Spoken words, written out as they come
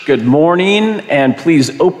Good morning, and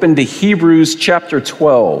please open to Hebrews chapter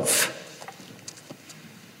 12.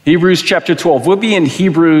 Hebrews chapter 12. We'll be in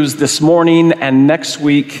Hebrews this morning and next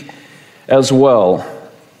week as well.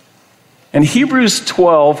 And Hebrews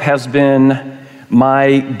 12 has been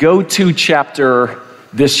my go-to chapter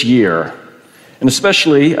this year. And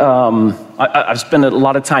especially, I've spent a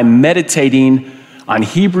lot of time meditating on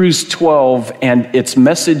Hebrews 12 and its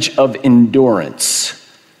message of endurance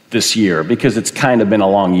this year, because it's kind of been a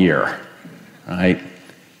long year, right?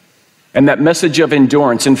 And that message of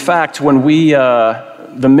endurance. In fact, when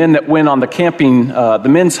the men that went on the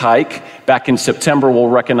men's hike back in September will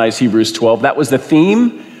recognize Hebrews 12. That was the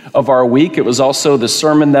theme of our week. It was also the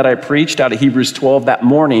sermon that I preached out of Hebrews 12 that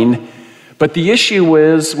morning. But the issue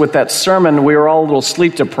was, with that sermon, we were all a little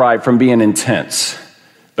sleep deprived from being intense.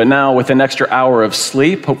 But now, with an extra hour of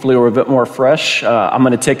sleep, hopefully we're a bit more fresh, I'm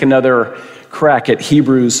going to take another crack at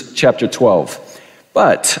Hebrews chapter 12.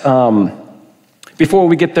 But before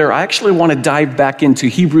we get there, I actually want to dive back into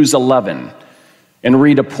Hebrews 11 and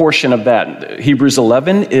read a portion of that. Hebrews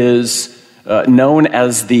 11 is known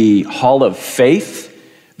as the Hall of Faith.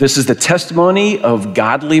 This is the testimony of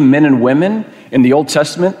godly men and women in the Old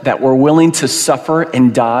Testament that were willing to suffer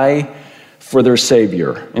and die for their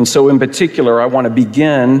Savior. And so in particular, I want to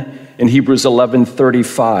begin in Hebrews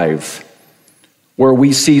 11:35. Where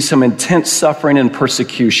we see some intense suffering and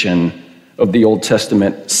persecution of the Old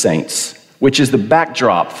Testament saints, which is the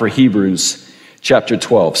backdrop for Hebrews chapter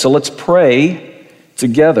 12. So let's pray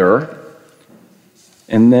together,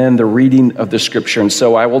 and then the reading of the scripture. And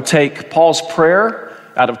so I will take Paul's prayer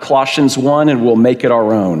out of Colossians 1, and we'll make it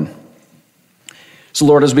our own. So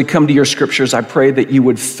Lord, as we come to your scriptures, I pray that you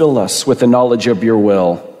would fill us with the knowledge of your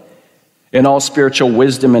will in all spiritual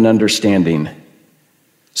wisdom and understanding,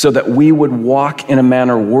 so that we would walk in a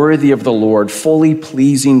manner worthy of the Lord, fully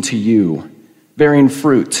pleasing to you, bearing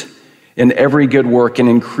fruit in every good work and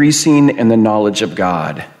increasing in the knowledge of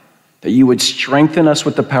God, that you would strengthen us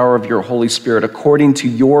with the power of your Holy Spirit according to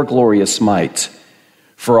your glorious might,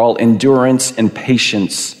 for all endurance and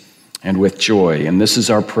patience and with joy. And this is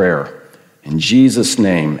our prayer. In Jesus'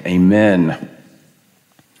 name, amen.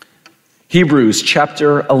 Hebrews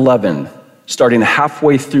chapter 11, starting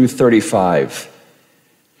halfway through 35.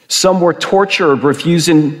 Some were tortured,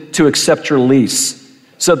 refusing to accept your release,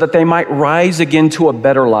 so that they might rise again to a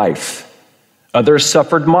better life. Others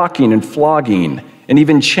suffered mocking and flogging, and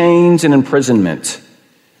even chains and imprisonment.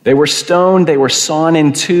 They were stoned, they were sawn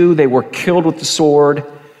in two, they were killed with the sword.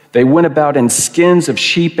 They went about in skins of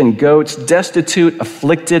sheep and goats, destitute,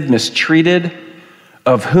 afflicted, mistreated,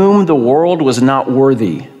 of whom the world was not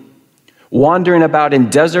worthy, wandering about in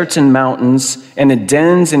deserts and mountains, and in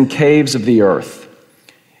dens and caves of the earth.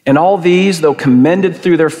 And all these, though commended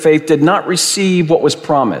through their faith, did not receive what was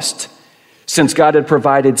promised, since God had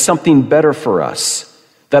provided something better for us,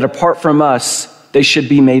 that apart from us, they should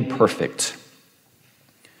be made perfect.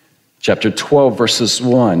 Chapter 12, verses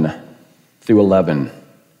 1 through 11.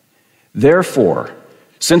 Therefore,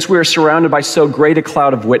 since we are surrounded by so great a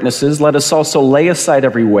cloud of witnesses, let us also lay aside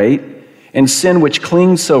every weight and sin which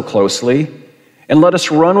clings so closely, and let us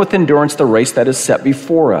run with endurance the race that is set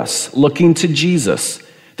before us, looking to Jesus,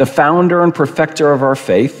 the founder and perfecter of our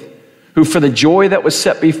faith, who for the joy that was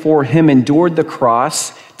set before him endured the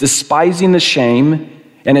cross, despising the shame,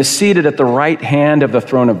 and is seated at the right hand of the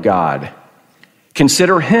throne of God.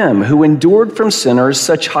 Consider him who endured from sinners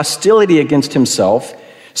such hostility against himself,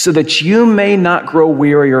 so that you may not grow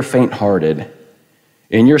weary or faint-hearted.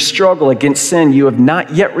 In your struggle against sin, you have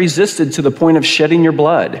not yet resisted to the point of shedding your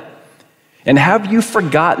blood. And have you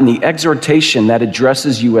forgotten the exhortation that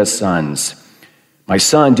addresses you as sons? My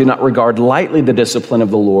son, do not regard lightly the discipline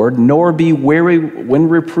of the Lord, nor be weary when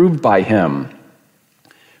reproved by him.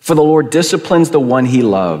 For the Lord disciplines the one he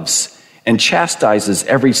loves, and chastises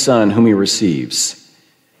every son whom he receives.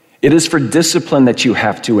 It is for discipline that you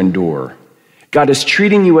have to endure. God is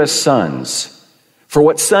treating you as sons. For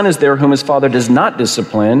what son is there whom his father does not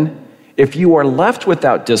discipline? If you are left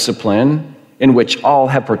without discipline, in which all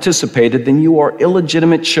have participated, then you are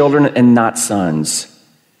illegitimate children and not sons.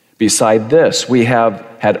 Beside this, we have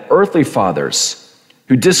had earthly fathers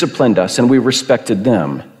who disciplined us, and we respected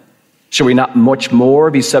them. Shall we not much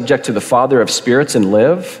more be subject to the Father of spirits and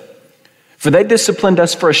live? For they disciplined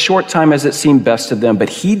us for a short time as it seemed best to them, but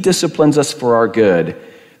he disciplines us for our good,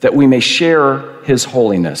 that we may share his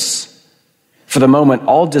holiness. For the moment,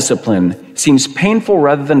 all discipline seems painful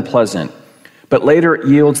rather than pleasant, but later it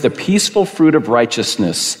yields the peaceful fruit of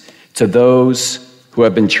righteousness to those who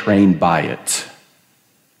have been trained by it.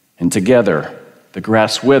 And together, the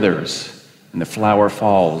grass withers and the flower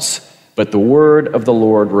falls, but the word of the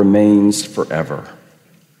Lord remains forever.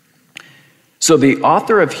 So the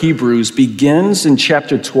author of Hebrews begins in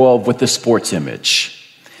chapter 12 with the sports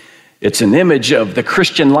image. It's an image of the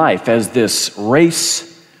Christian life as this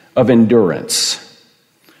race of endurance,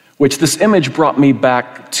 which this image brought me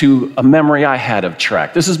back to a memory I had of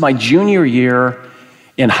track. This is my junior year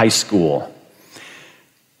in high school.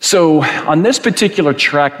 So on this particular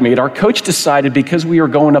track meet, our coach decided, because we were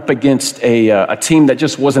going up against a team that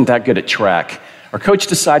just wasn't that good at track, our coach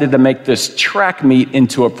decided to make this track meet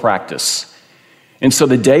into a practice. And so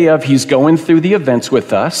the day of, he's going through the events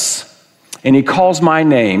with us, and he calls my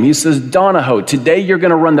name. He says, Donahoe, today you're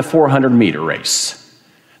going to run the 400-meter race.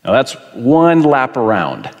 Now that's one lap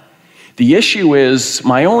around. The issue is,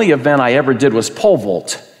 my only event I ever did was pole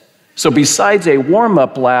vault. So besides a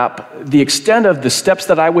warm-up lap, the extent of the steps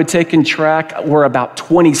that I would take in track were about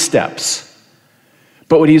 20 steps.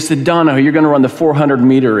 But when he said, Donahoe, you're going to run the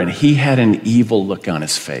 400-meter, and he had an evil look on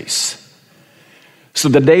his face. So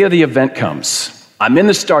the day of the event comes. I'm in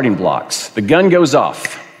the starting blocks. The gun goes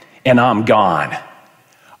off, and I'm gone.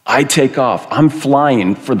 I take off. I'm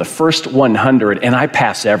flying for the first 100, and I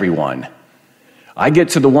pass everyone. I get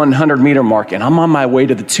to the 100-meter mark, and I'm on my way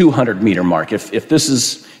to the 200-meter mark. If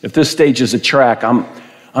this stage is a track,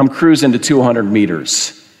 I'm cruising to 200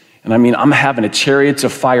 meters. And I mean, I'm having a Chariots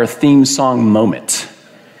of Fire theme song moment.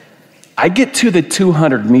 I get to the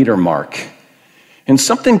 200-meter mark, and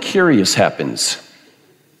something curious happens.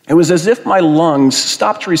 It was as if my lungs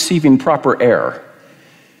stopped receiving proper air.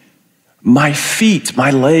 My feet,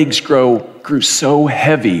 my legs grew so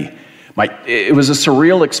heavy. It was a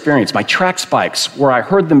surreal experience. My track spikes, where I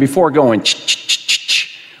heard them before going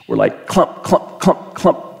ch-ch-ch-ch, were like clump, clump, clump,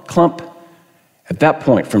 clump, clump. At that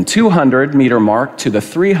point, from 200-meter mark to the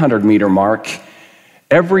 300-meter mark,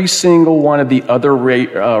 every single one of the other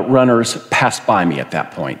runners passed by me at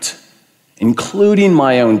that point, including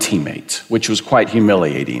my own teammate, which was quite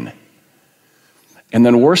humiliating. And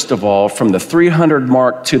then worst of all, from the 300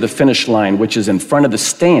 mark to the finish line, which is in front of the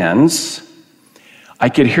stands, I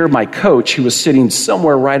could hear my coach, who was sitting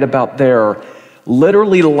somewhere right about there,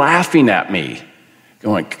 literally laughing at me,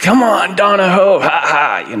 going, "Come on, Donahoe,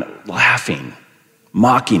 ha ha," laughing,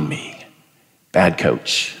 mocking me. Bad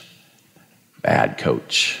coach. Bad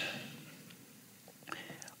coach.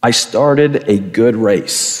 I started a good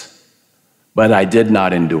race, but I did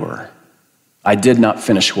not endure. I did not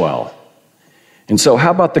finish well. And so how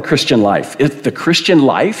about the Christian life? If the Christian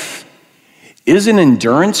life is an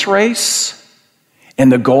endurance race,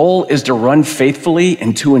 and the goal is to run faithfully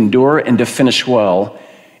and to endure and to finish well,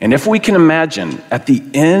 and if we can imagine at the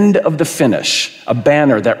end of the finish a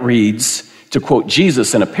banner that reads, to quote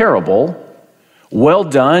Jesus in a parable, "Well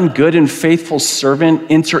done, good and faithful servant,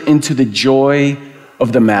 enter into the joy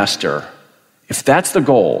of the master." If that's the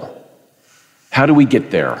goal, how do we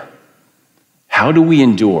get there? How do we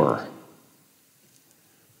endure?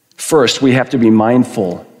 First, we have to be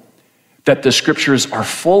mindful that the scriptures are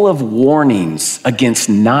full of warnings against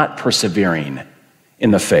not persevering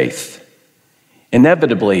in the faith.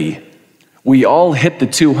 Inevitably, we all hit the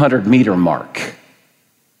 200-meter mark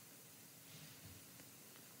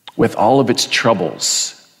with all of its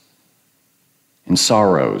troubles and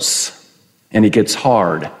sorrows, and it gets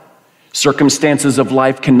hard. Circumstances of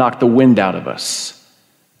life can knock the wind out of us.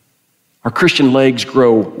 Our Christian legs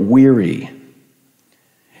grow weary.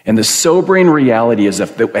 And the sobering reality is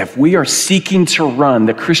if we are seeking to run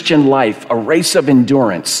the Christian life, a race of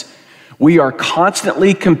endurance, we are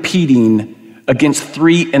constantly competing against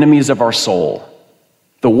three enemies of our soul: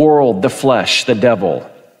 the world, the flesh, the devil.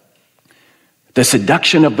 The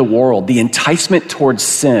seduction of the world, the enticement towards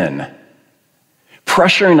sin,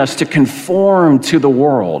 pressuring us to conform to the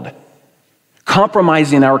world,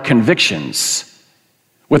 compromising our convictions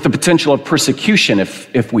with the potential of persecution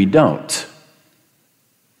if we don't.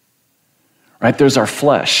 Right? There's our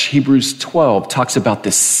flesh. Hebrews 12 talks about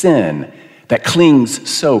this sin that clings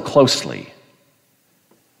so closely.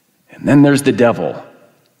 And then there's the devil.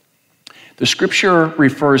 The scripture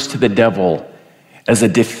refers to the devil as a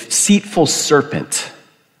deceitful serpent.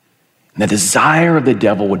 And the desire of the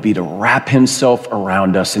devil would be to wrap himself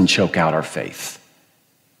around us and choke out our faith.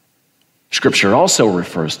 Scripture also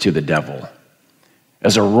refers to the devil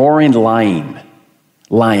as a roaring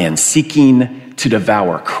lion seeking to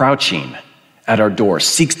devour, crouching at our door,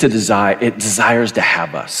 it desires to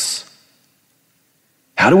have us.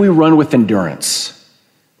 How do we run with endurance?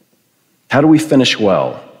 How do we finish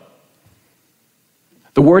well?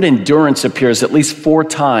 The word endurance appears at least 4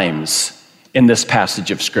 times in this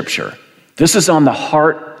passage of Scripture. This is on the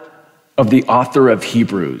heart of the author of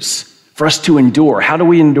Hebrews. For us to endure, how do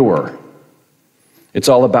we endure? It's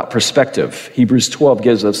all about perspective. Hebrews 12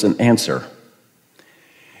 gives us an answer.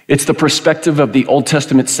 It's the perspective of the Old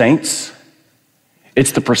Testament saints.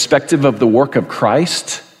 It's the perspective of the work of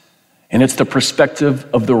Christ. And it's the perspective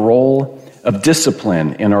of the role of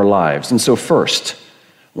discipline in our lives. And so first,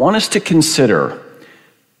 I want us to consider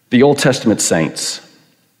the Old Testament saints.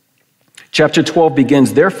 Chapter 12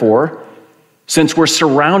 begins, therefore, since we're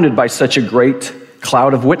surrounded by such a great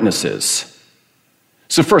cloud of witnesses.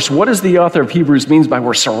 So first, what does the author of Hebrews mean by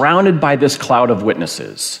we're surrounded by this cloud of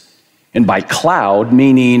witnesses? And by cloud,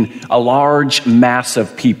 meaning a large mass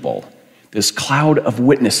of people. This cloud of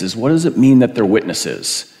witnesses, what does it mean that they're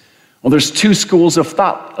witnesses? Well, there's two schools of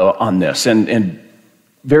thought on this, and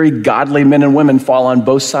very godly men and women fall on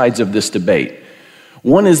both sides of this debate.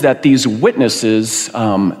 One is that these witnesses,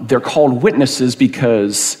 they're called witnesses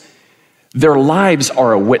because their lives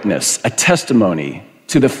are a witness, a testimony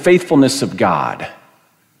to the faithfulness of God.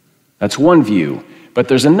 That's one view. But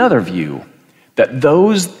there's another view, that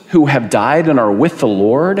those who have died and are with the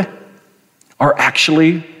Lord are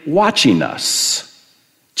actually watching us,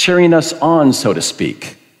 cheering us on, so to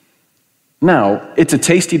speak. Now, it's a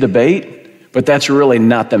tasty debate, but that's really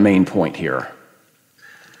not the main point here.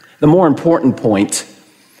 The more important point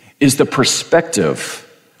is the perspective.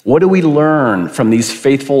 What do we learn from these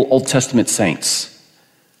faithful Old Testament saints?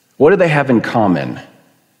 What do they have in common?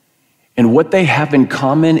 And what they have in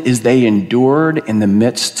common is they endured in the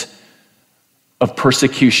midst of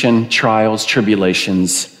persecution, trials,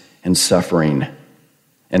 tribulations, and suffering.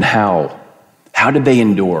 And how? How did they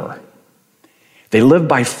endure? They lived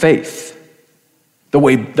by faith, the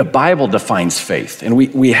way the Bible defines faith. And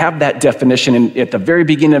we have that definition at the very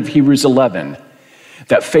beginning of Hebrews 11,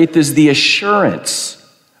 that faith is the assurance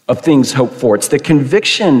of things hoped for. It's the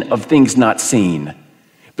conviction of things not seen.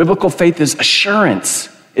 Biblical faith is assurance.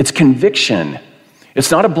 It's conviction. It's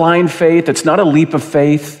not a blind faith. It's not a leap of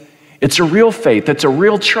faith. It's a real faith. It's a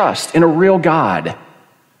real trust in a real God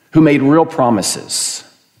who made real promises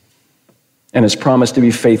and has promised to be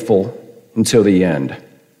faithful until the end.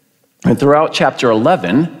 And throughout chapter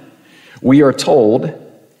 11, we are told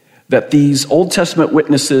that these Old Testament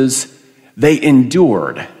witnesses, they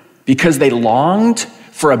endured because they longed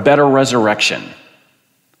for a better resurrection,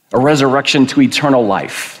 a resurrection to eternal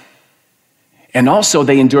life. And also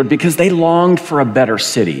they endured because they longed for a better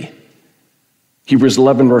city. Hebrews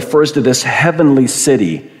 11 refers to this heavenly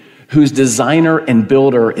city whose designer and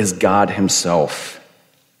builder is God himself.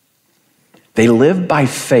 They lived by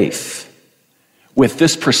faith with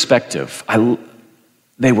this perspective.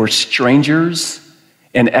 They were strangers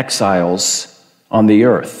and exiles on the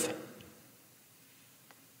earth.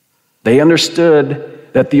 They understood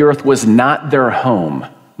that the earth was not their home.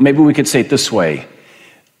 Maybe we could say it this way.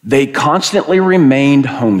 They constantly remained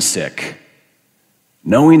homesick,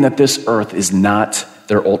 knowing that this earth is not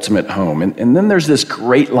their ultimate home. And then there's this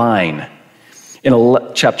great line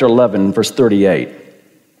in chapter 11, verse 38.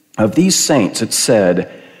 Of these saints, it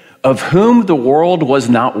said, of whom the world was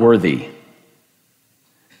not worthy.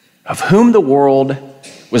 Of whom the world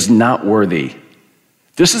was not worthy.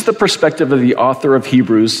 This is the perspective of the author of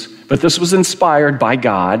Hebrews, but this was inspired by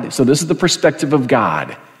God. So this is the perspective of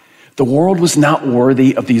God. The world was not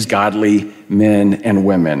worthy of these godly men and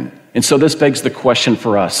women. And so this begs the question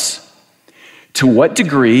for us. To what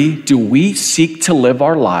degree do we seek to live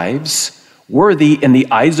our lives worthy in the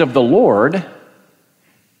eyes of the Lord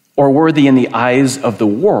or worthy in the eyes of the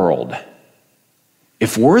world?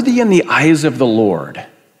 If worthy in the eyes of the Lord,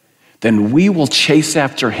 then we will chase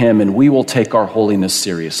after him and we will take our holiness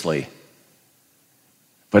seriously.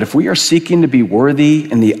 But if we are seeking to be worthy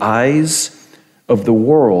in the eyes of the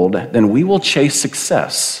world, then we will chase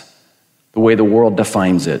success the way the world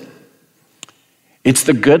defines it. It's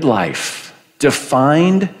the good life,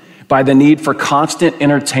 defined by the need for constant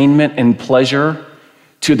entertainment and pleasure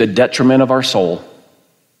to the detriment of our soul.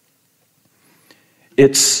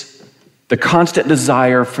 It's the constant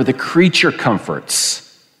desire for the creature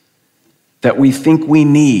comforts that we think we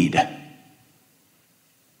need.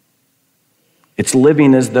 It's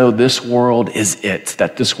living as though this world is it,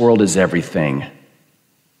 that this world is everything.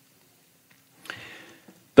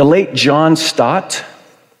 The late John Stott,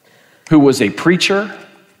 who was a preacher,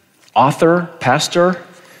 author, pastor,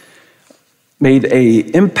 made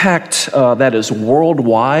an impact that is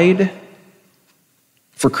worldwide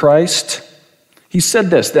for Christ. He said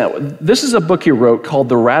this. Now, this is a book he wrote called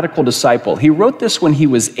The Radical Disciple. He wrote this when he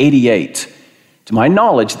was 88. To my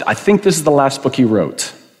knowledge, I think this is the last book he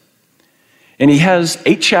wrote. And he has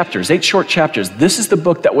 8 chapters, 8 short chapters. This is the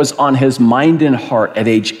book that was on his mind and heart at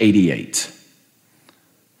age 88.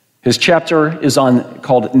 His chapter is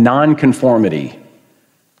called Nonconformity.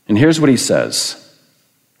 And here's what he says.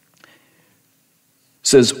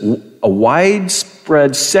 says a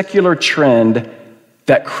widespread secular trend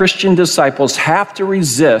that Christian disciples have to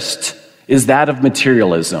resist is that of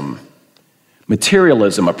materialism.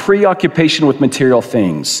 Materialism, a preoccupation with material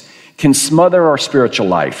things, can smother our spiritual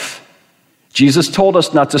life. Jesus told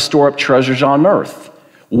us not to store up treasures on earth,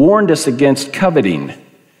 warned us against coveting.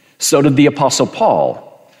 So did the Apostle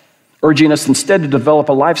Paul, urging us instead to develop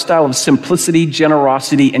a lifestyle of simplicity,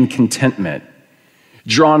 generosity, and contentment,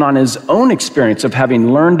 drawn on his own experience of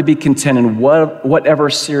having learned to be content in whatever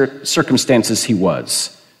circumstances he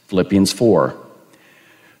was. Philippians 4.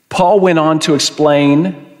 Paul went on to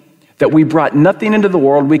explain that we brought nothing into the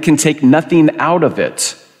world, we can take nothing out of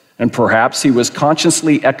it. And perhaps he was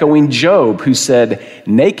consciously echoing Job, who said,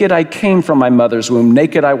 "Naked I came from my mother's womb,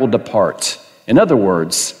 naked I will depart." In other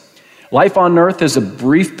words, life on earth is a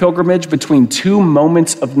brief pilgrimage between two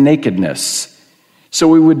moments of nakedness. So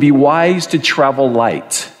we would be wise to travel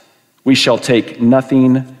light. We shall take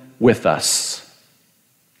nothing with us.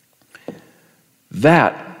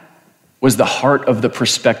 That was the heart of the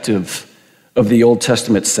perspective of the Old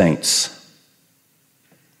Testament saints.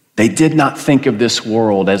 They did not think of this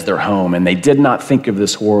world as their home, and they did not think of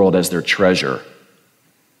this world as their treasure.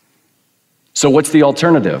 So what's the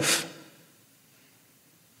alternative?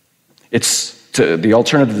 It's the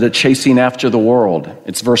alternative to chasing after the world.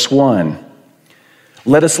 It's verse 1.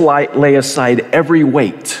 Let us lay aside every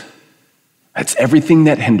weight. That's everything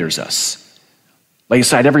that hinders us. Lay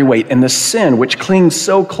aside every weight and the sin which clings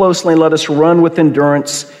so closely. Let us run with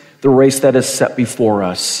endurance the race that is set before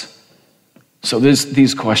us. So there's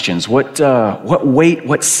these questions. What weight,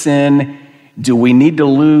 what sin do we need to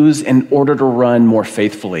lose in order to run more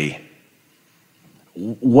faithfully?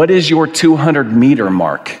 What is your 200-meter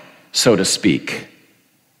mark, so to speak?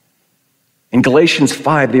 In Galatians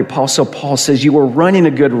 5, the Apostle Paul says, "You were running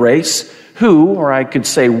a good race. Who, or I could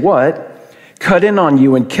say what, cut in on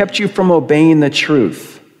you and kept you from obeying the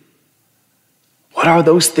truth?" What are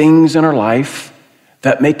those things in our life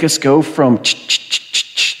that make us go from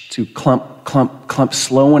to clump,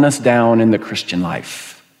 slowing us down in the Christian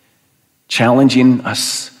life, challenging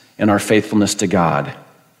us in our faithfulness to God?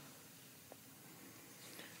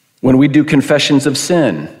 When we do confessions of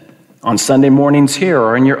sin on Sunday mornings here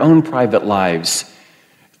or in your own private lives,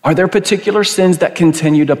 are there particular sins that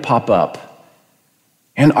continue to pop up?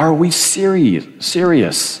 And are we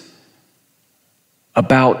serious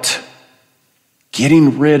about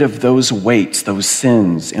getting rid of those weights, those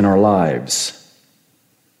sins in our lives?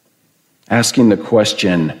 Asking the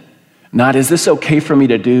question, not is this okay for me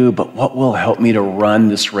to do, but what will help me to run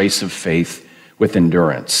this race of faith with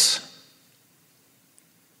endurance?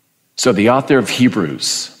 So the author of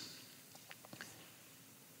Hebrews,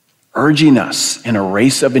 urging us in a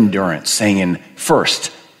race of endurance, saying, first,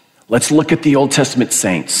 let's look at the Old Testament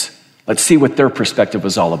saints. Let's see what their perspective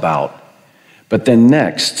was all about. But then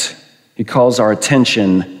next, he calls our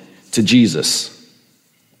attention to Jesus.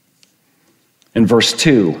 In verse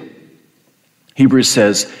 2, Hebrews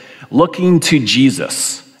says, looking to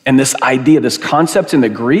Jesus. And this idea, this concept in the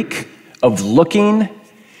Greek of looking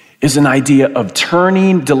is an idea of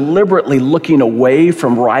turning, deliberately looking away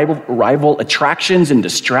from rival attractions and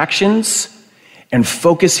distractions and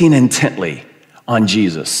focusing intently on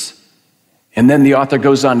Jesus. And then the author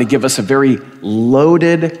goes on to give us a very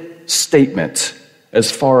loaded statement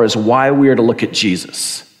as far as why we are to look at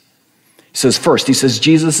Jesus. He says, first,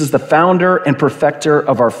 Jesus is the founder and perfecter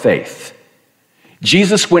of our faith.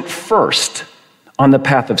 Jesus went first on the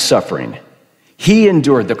path of suffering. He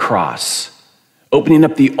endured the cross, opening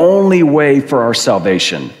up the only way for our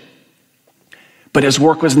salvation. But his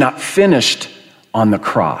work was not finished on the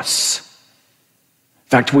cross. In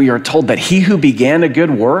fact, we are told that he who began a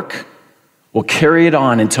good work will carry it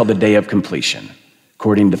on until the day of completion,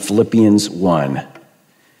 according to Philippians 1.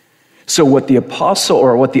 So what the apostle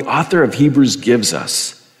or what the author of Hebrews gives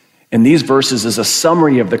us in these verses is a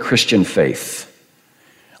summary of the Christian faith.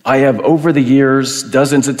 I have, over the years,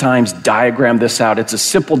 dozens of times diagrammed this out. It's a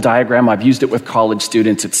simple diagram. I've used it with college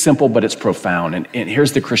students. It's simple, but it's profound. And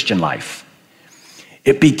here's the Christian life.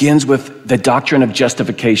 It begins with the doctrine of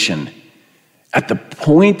justification. At the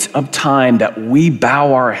point of time that we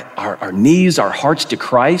bow our knees, our hearts to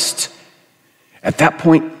Christ, at that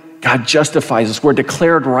point, God justifies us. We're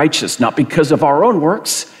declared righteous, not because of our own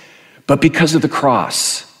works, but because of the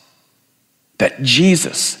cross. That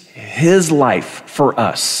Jesus, his life for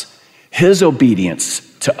us, his obedience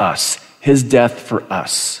to us, his death for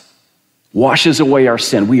us, washes away our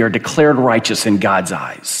sin. We are declared righteous in God's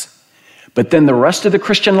eyes. But then the rest of the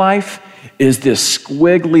Christian life is this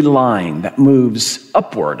squiggly line that moves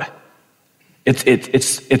upward.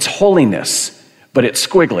 It's holiness, but it's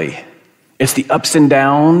squiggly. It's the ups and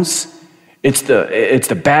downs. It's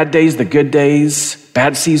the bad days, the good days,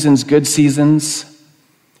 bad seasons, good seasons.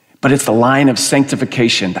 But it's the line of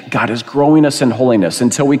sanctification that God is growing us in holiness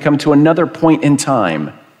until we come to another point in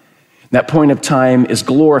time. That point of time is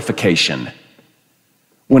glorification,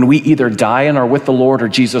 when we either die and are with the Lord or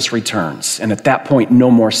Jesus returns. And at that point, no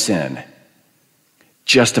more sin.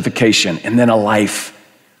 Justification, and then a life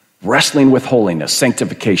wrestling with holiness,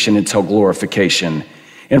 sanctification until glorification.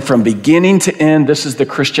 And from beginning to end, this is the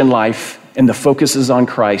Christian life, and the focus is on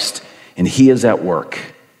Christ, and he is at work.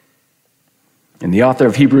 And the author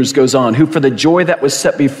of Hebrews goes on, who for the joy that was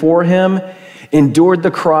set before him endured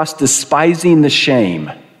the cross, despising the shame.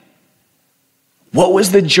 What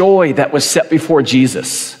was the joy that was set before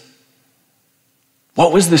Jesus?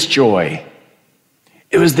 What was this joy?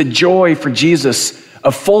 It was the joy for Jesus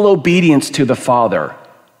of full obedience to the Father,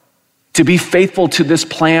 to be faithful to this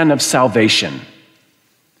plan of salvation.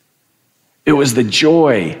 It was the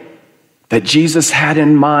joy that Jesus had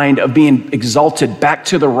in mind of being exalted back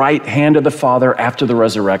to the right hand of the Father after the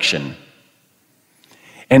resurrection.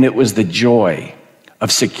 And it was the joy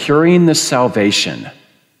of securing the salvation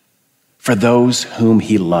for those whom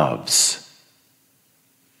he loves.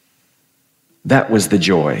 That was the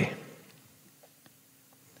joy.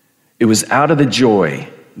 It was out of the joy,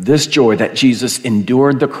 this joy, that Jesus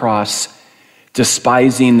endured the cross,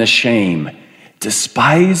 despising the shame.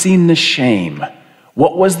 Despising the shame.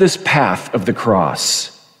 What was this path of the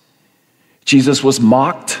cross? Jesus was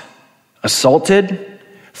mocked, assaulted,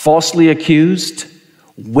 falsely accused,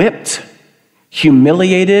 whipped,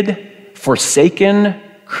 humiliated, forsaken,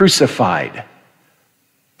 crucified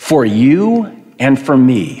for you and for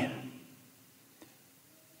me.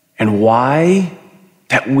 And why?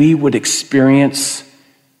 That we would experience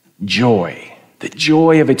joy, the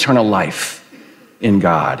joy of eternal life in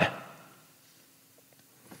God.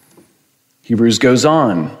 Hebrews goes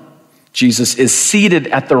on. Jesus is seated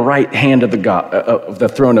at the right hand of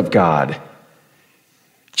the throne of God.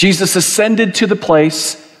 Jesus ascended to the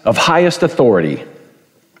place of highest authority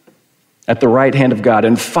at the right hand of God.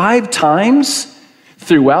 And 5 times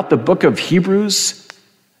throughout the book of Hebrews,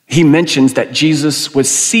 he mentions that Jesus was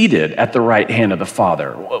seated at the right hand of the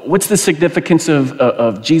Father. What's the significance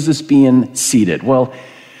of Jesus being seated? Well,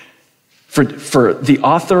 for the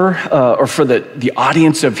author or for the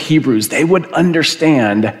audience of Hebrews, they would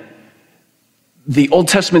understand the Old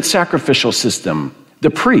Testament sacrificial system, the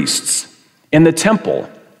priests in the temple,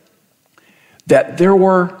 that there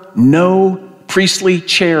were no priestly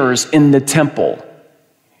chairs in the temple.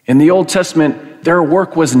 In the Old Testament, their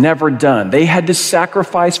work was never done. They had to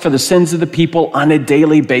sacrifice for the sins of the people on a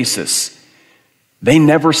daily basis. They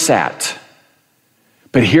never sat.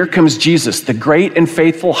 But here comes Jesus, the great and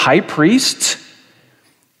faithful high priest,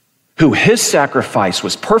 who his sacrifice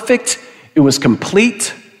was perfect, it was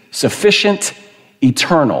complete, sufficient,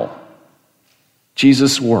 eternal.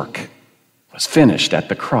 Jesus' work was finished at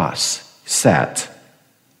the cross, sat.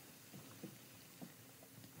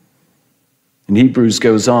 And Hebrews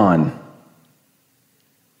goes on.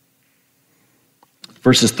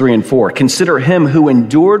 Verses 3 and 4, consider him who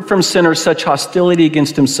endured from sinners such hostility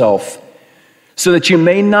against himself, so that you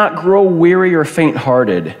may not grow weary or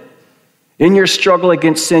faint-hearted. In your struggle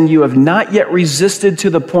against sin, you have not yet resisted to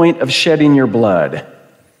the point of shedding your blood.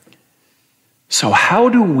 So how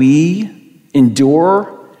do we endure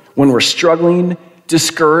when we're struggling,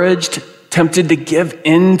 discouraged, tempted to give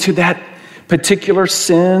in to that particular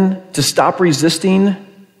sin, to stop resisting?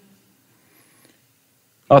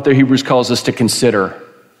 Author Hebrews calls us to consider,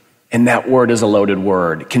 and that word is a loaded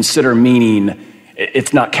word. Consider meaning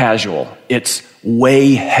it's not casual. It's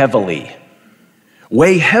weigh heavily.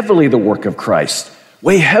 Weigh heavily the work of Christ.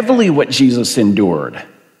 Weigh heavily what Jesus endured,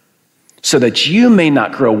 so that you may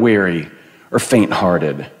not grow weary or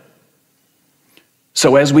faint-hearted.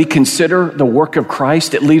 So as we consider the work of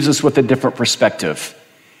Christ, it leaves us with a different perspective.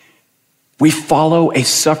 We follow a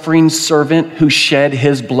suffering servant who shed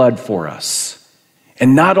his blood for us.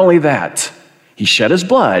 And not only that, he shed his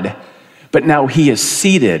blood, but now he is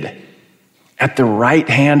seated at the right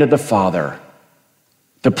hand of the Father,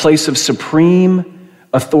 the place of supreme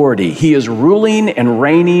authority. He is ruling and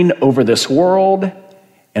reigning over this world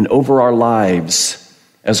and over our lives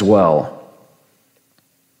as well.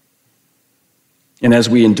 And as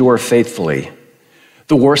we endure faithfully,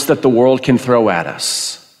 the worst that the world can throw at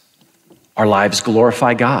us, our lives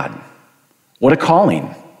glorify God. What a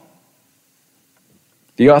calling.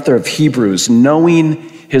 The author of Hebrews, knowing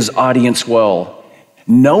his audience well,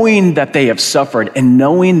 knowing that they have suffered and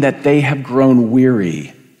knowing that they have grown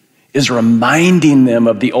weary, is reminding them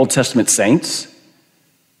of the Old Testament saints.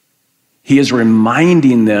 He is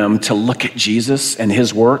reminding them to look at Jesus and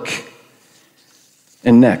his work.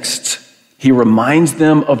 And next, he reminds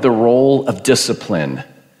them of the role of discipline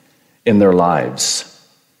in their lives.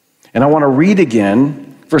 And I want to read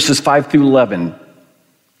again verses 5 through 11.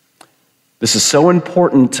 This is so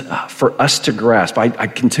important for us to grasp. I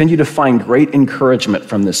continue to find great encouragement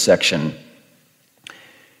from this section.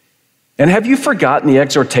 And have you forgotten the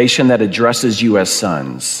exhortation that addresses you as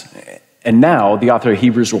sons? And now the author of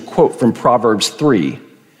Hebrews will quote from Proverbs 3. It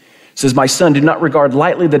says, "My son, do not regard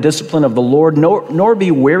lightly the discipline of the Lord, nor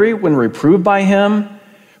be weary when reproved by him.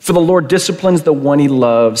 For the Lord disciplines the one he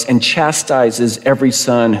loves and chastises every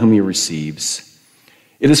son whom he receives.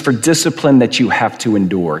 It is for discipline that you have to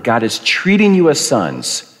endure." God is treating you as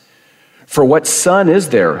sons. "For what son is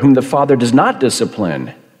there whom the Father does not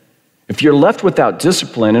discipline? If you're left without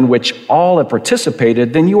discipline in which all have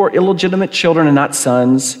participated, then you are illegitimate children and not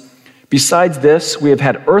sons. Besides this, we have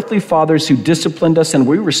had earthly fathers who disciplined us and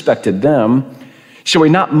we respected them. Shall we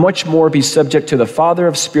not much more be subject to the Father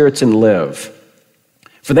of spirits and live?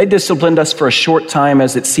 For they disciplined us for a short time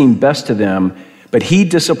as it seemed best to them, but he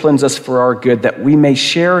disciplines us for our good, that we may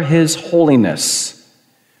share his holiness.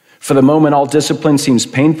 For the moment, all discipline seems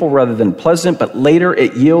painful rather than pleasant, but later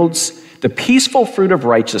it yields the peaceful fruit of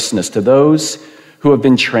righteousness to those who have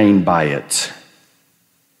been trained by it."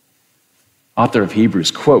 Author of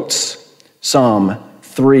Hebrews quotes Psalm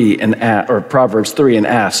 3 or Proverbs 3 and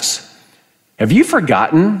asks, "Have you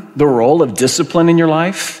forgotten the role of discipline in your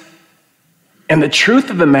life?" And the truth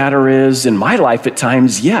of the matter is, in my life at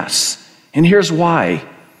times, yes. And here's why.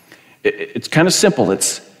 It's kind of simple.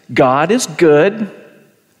 It's God is good,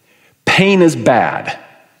 pain is bad.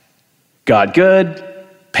 God good,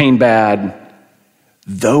 pain bad.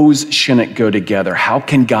 Those shouldn't go together. How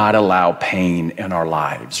can God allow pain in our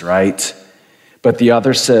lives, right? But the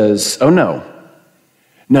author says, oh no.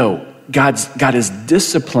 No, God is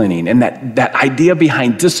disciplining, and that idea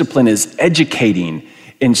behind discipline is educating,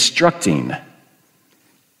 instructing.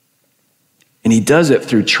 And he does it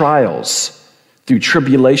through trials, through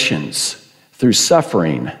tribulations, through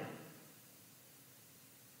suffering.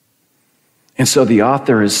 And so the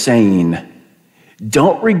author is saying,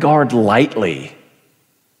 don't regard lightly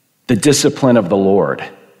the discipline of the Lord.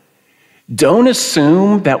 Don't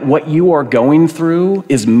assume that what you are going through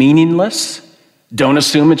is meaningless. Don't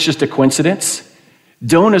assume it's just a coincidence.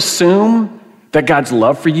 Don't assume that God's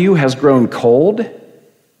love for you has grown cold.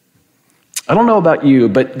 I don't know about you,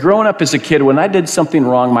 but growing up as a kid, when I did something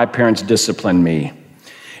wrong, my parents disciplined me.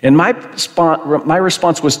 And my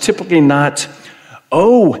response was typically not,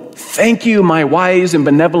 "Oh, thank you, my wise and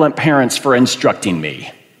benevolent parents, for instructing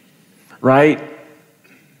me," right?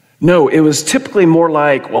 No, it was typically more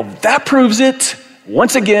like, "Well, that proves it.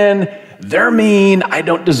 Once again, they're mean. I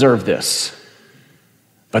don't deserve this."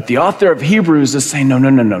 But the author of Hebrews is saying, no,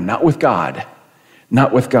 not with God.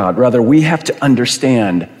 Not with God. Rather, we have to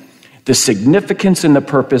understand the significance and the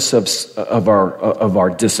purpose of our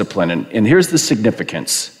discipline. And here's the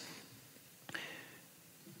significance.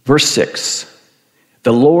 Verse 6,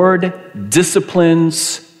 the Lord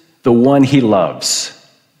disciplines the one he loves.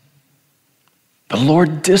 The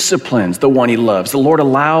Lord disciplines the one he loves. The Lord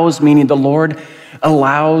allows, meaning the Lord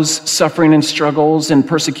allows suffering and struggles and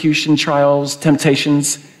persecution, trials,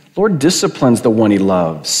 temptations. Lord disciplines the one he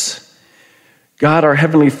loves. God, our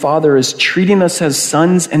Heavenly Father, is treating us as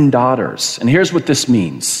sons and daughters. And here's what this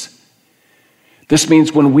means. This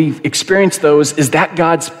means when we experience those, is that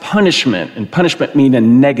God's punishment? And punishment means a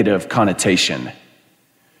negative connotation.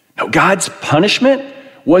 No, God's punishment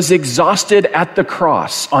was exhausted at the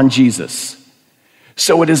cross on Jesus.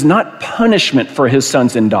 So it is not punishment for his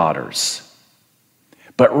sons and daughters,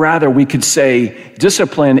 but rather we could say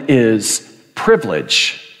discipline is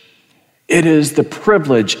privilege. It is the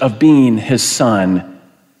privilege of being his son,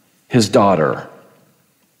 his daughter.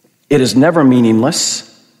 It is never meaningless.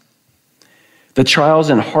 The trials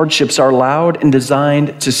and hardships are allowed and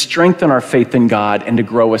designed to strengthen our faith in God and to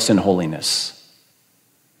grow us in holiness.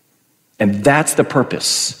 And that's the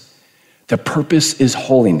purpose. The purpose is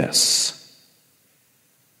holiness.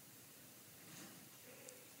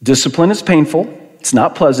 Discipline is painful. It's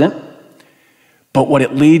not pleasant. But what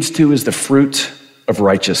it leads to is the fruit of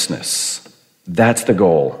righteousness. That's the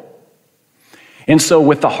goal. And so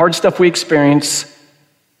with the hard stuff we experience,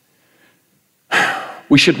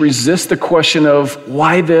 we should resist the question of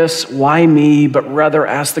why this, why me, but rather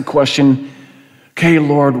ask the question, okay,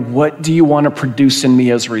 Lord, what do you want to produce in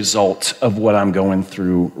me as a result of what I'm going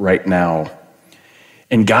through right now?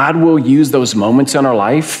 And God will use those moments in our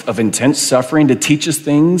life of intense suffering to teach us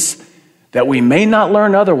things that we may not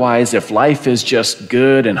learn otherwise if life is just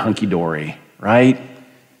good and hunky-dory, right?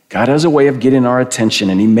 God has a way of getting our attention,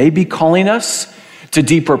 and he may be calling us to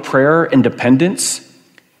deeper prayer and dependence.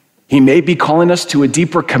 He may be calling us to a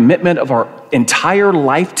deeper commitment of our entire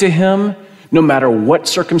life to him, no matter what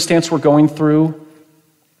circumstance we're going through.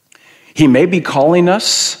 He may be calling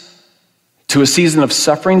us to a season of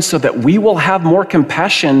suffering so that we will have more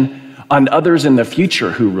compassion on others in the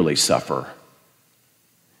future who really suffer.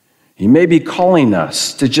 He may be calling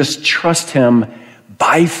us to just trust him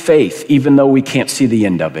by faith, even though we can't see the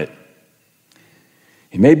end of it.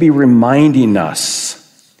 He may be reminding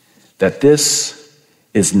us that this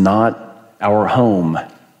is not our home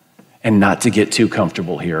and not to get too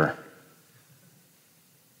comfortable here.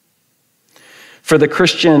 For the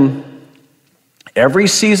Christian, every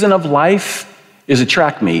season of life is a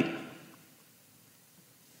track meet.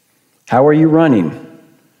 How are you running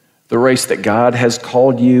the race that God has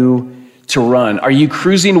called you to run? Are you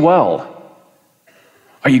cruising well?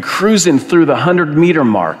 Are you cruising through the 100-meter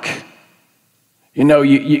mark? You know,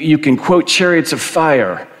 you can quote Chariots of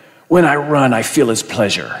Fire, "When I run, I feel his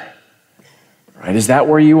pleasure." Right? Is that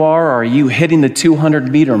where you are? Or are you hitting the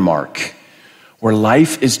 200-meter mark where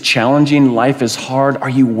life is challenging, life is hard? Are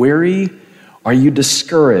you weary? Are you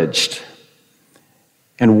discouraged?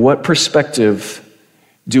 And what perspective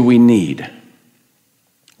do we need?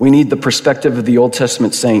 We need the perspective of the Old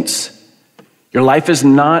Testament saints. Your life is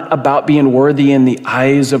not about being worthy in the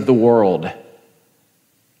eyes of the world.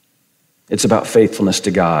 It's about faithfulness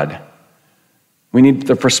to God. We need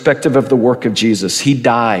the perspective of the work of Jesus. He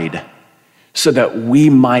died so that we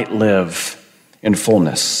might live in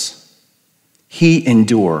fullness. He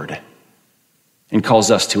endured and calls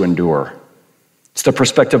us to endure. It's the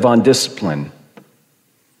perspective on discipline.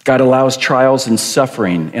 God allows trials and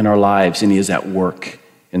suffering in our lives, and he is at work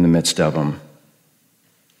in the midst of them.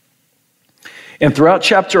 And throughout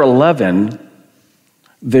chapter 11,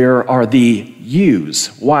 there are the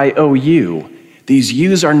yous, Y-O-U. These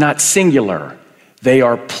yous are not singular, they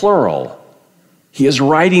are plural. He is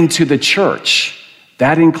writing to the church.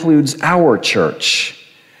 That includes our church.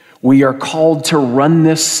 We are called to run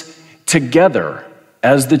this together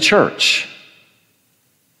as the church.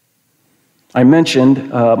 I mentioned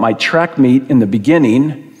my track meet in the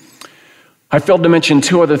beginning. I failed to mention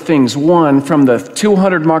two other things. One, from the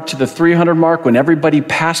 200 mark to the 300 mark, when everybody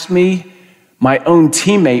passed me, my own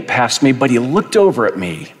teammate passed me, but he looked over at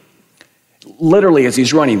me. Literally, as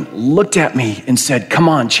he's running, looked at me and said, "Come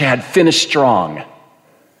on, Chad, finish strong."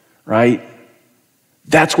 Right?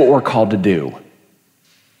 That's what we're called to do.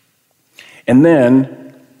 And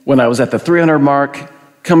then, when I was at the 300 mark,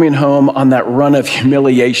 coming home on that run of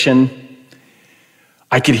humiliation,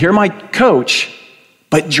 I could hear my coach,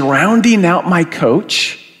 but drowning out my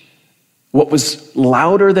coach, what was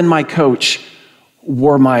louder than my coach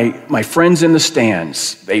were my friends in the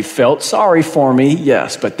stands. They felt sorry for me,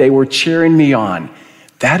 yes, but they were cheering me on.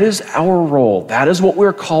 That is our role. That is what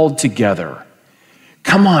we're called together.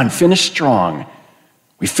 Come on, finish strong.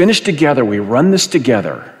 We finish together. We run this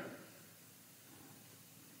together.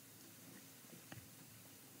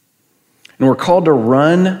 And we're called to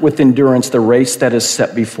run with endurance the race that is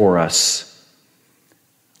set before us.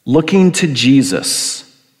 Looking to Jesus.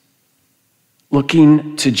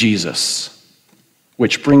 Looking to Jesus.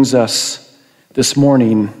 Which brings us this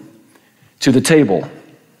morning to the table.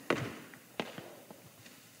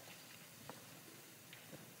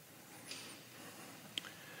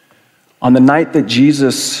 On the night that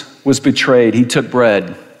Jesus was betrayed, he took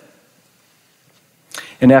bread.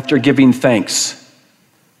 And after giving thanks,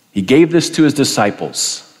 he gave this to his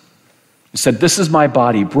disciples. He said, "This is my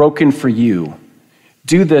body broken for you.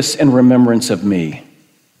 Do this in remembrance of me."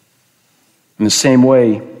 In the same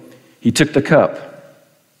way, he took the cup.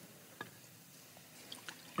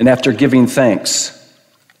 And after giving thanks,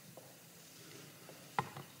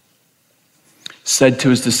 said to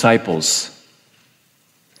his disciples,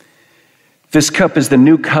 "This cup is the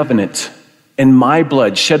new covenant in my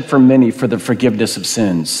blood shed for many for the forgiveness of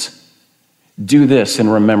sins. Do this in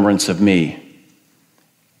remembrance of me."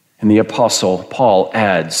 And the apostle Paul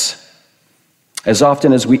adds, "As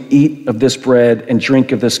often as we eat of this bread and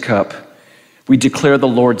drink of this cup, we declare the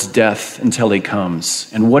Lord's death until he comes."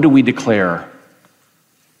 And what do we declare?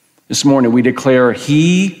 This morning we declare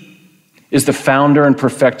he is the founder and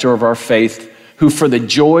perfecter of our faith, who for the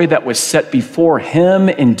joy that was set before him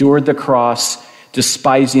endured the cross,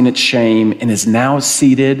 despising its shame, and is now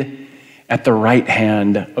seated at the right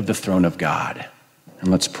hand of the throne of God. And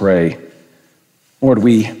let's pray. Lord,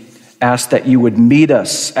 we ask that you would meet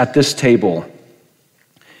us at this table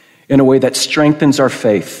in a way that strengthens our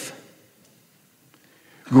faith.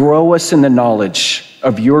 Grow us in the knowledge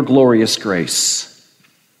of your glorious grace.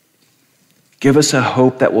 Give us a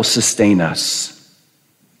hope that will sustain us.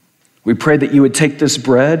 We pray that you would take this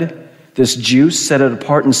bread, this juice, set it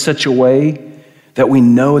apart in such a way that we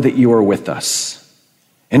know that you are with us.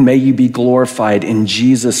 And may you be glorified in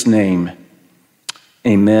Jesus' name.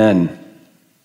 Amen.